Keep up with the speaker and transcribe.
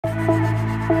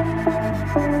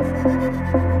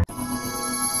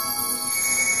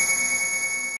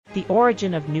The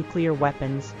origin of nuclear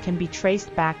weapons can be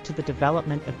traced back to the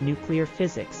development of nuclear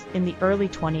physics in the early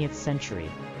 20th century.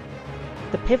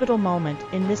 The pivotal moment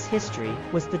in this history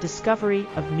was the discovery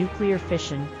of nuclear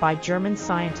fission by German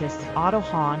scientists Otto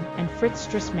Hahn and Fritz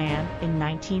Strassmann in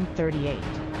 1938.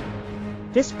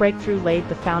 This breakthrough laid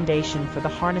the foundation for the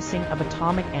harnessing of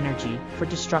atomic energy for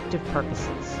destructive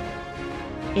purposes.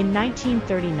 In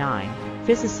 1939,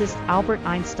 physicist Albert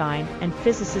Einstein and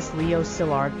physicist Leo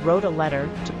Szilard wrote a letter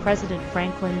to President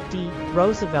Franklin D.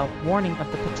 Roosevelt warning of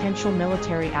the potential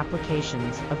military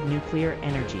applications of nuclear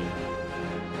energy.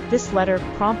 This letter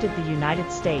prompted the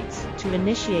United States to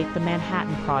initiate the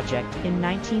Manhattan Project in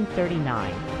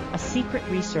 1939, a secret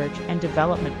research and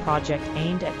development project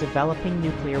aimed at developing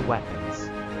nuclear weapons.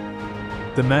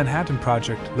 The Manhattan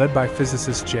Project, led by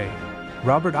physicist J.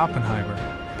 Robert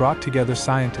Oppenheimer, brought together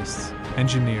scientists,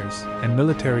 engineers, and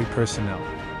military personnel.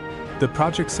 The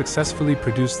project successfully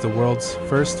produced the world's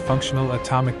first functional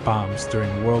atomic bombs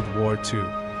during World War II.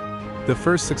 The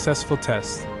first successful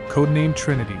test, codenamed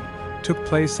Trinity, took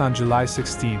place on July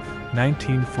 16,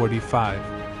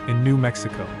 1945, in New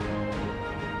Mexico.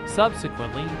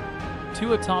 Subsequently,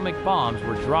 2 atomic bombs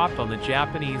were dropped on the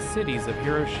Japanese cities of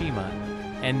Hiroshima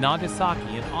and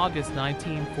Nagasaki in August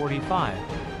 1945,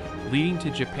 leading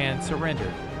to Japan's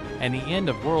surrender and the end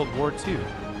of World War II.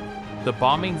 The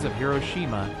bombings of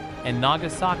Hiroshima and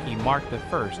Nagasaki marked the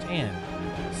first and,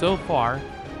 so far,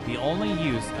 the only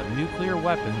use of nuclear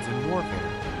weapons in warfare.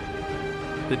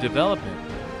 The development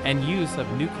and use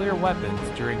of nuclear weapons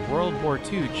during World War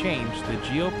II changed the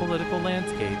geopolitical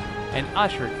landscape and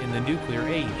ushered in the nuclear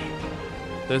age.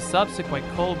 The subsequent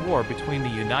Cold War between the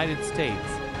United States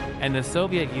and the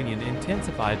Soviet Union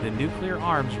intensified the nuclear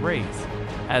arms race,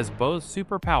 as both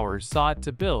superpowers sought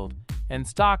to build and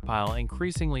stockpile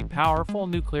increasingly powerful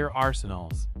nuclear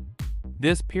arsenals.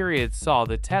 This period saw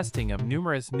the testing of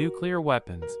numerous nuclear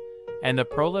weapons and the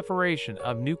proliferation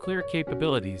of nuclear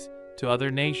capabilities to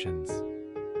other nations.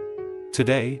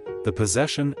 Today, the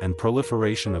possession and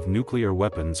proliferation of nuclear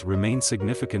weapons remain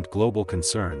significant global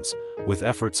concerns, with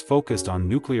efforts focused on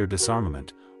nuclear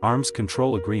disarmament, arms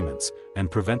control agreements, and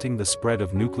preventing the spread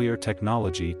of nuclear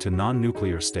technology to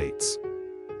non-nuclear states.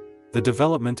 The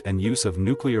development and use of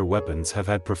nuclear weapons have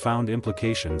had profound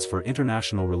implications for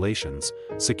international relations,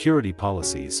 security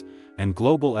policies, and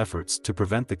global efforts to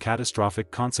prevent the catastrophic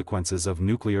consequences of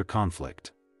nuclear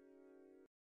conflict.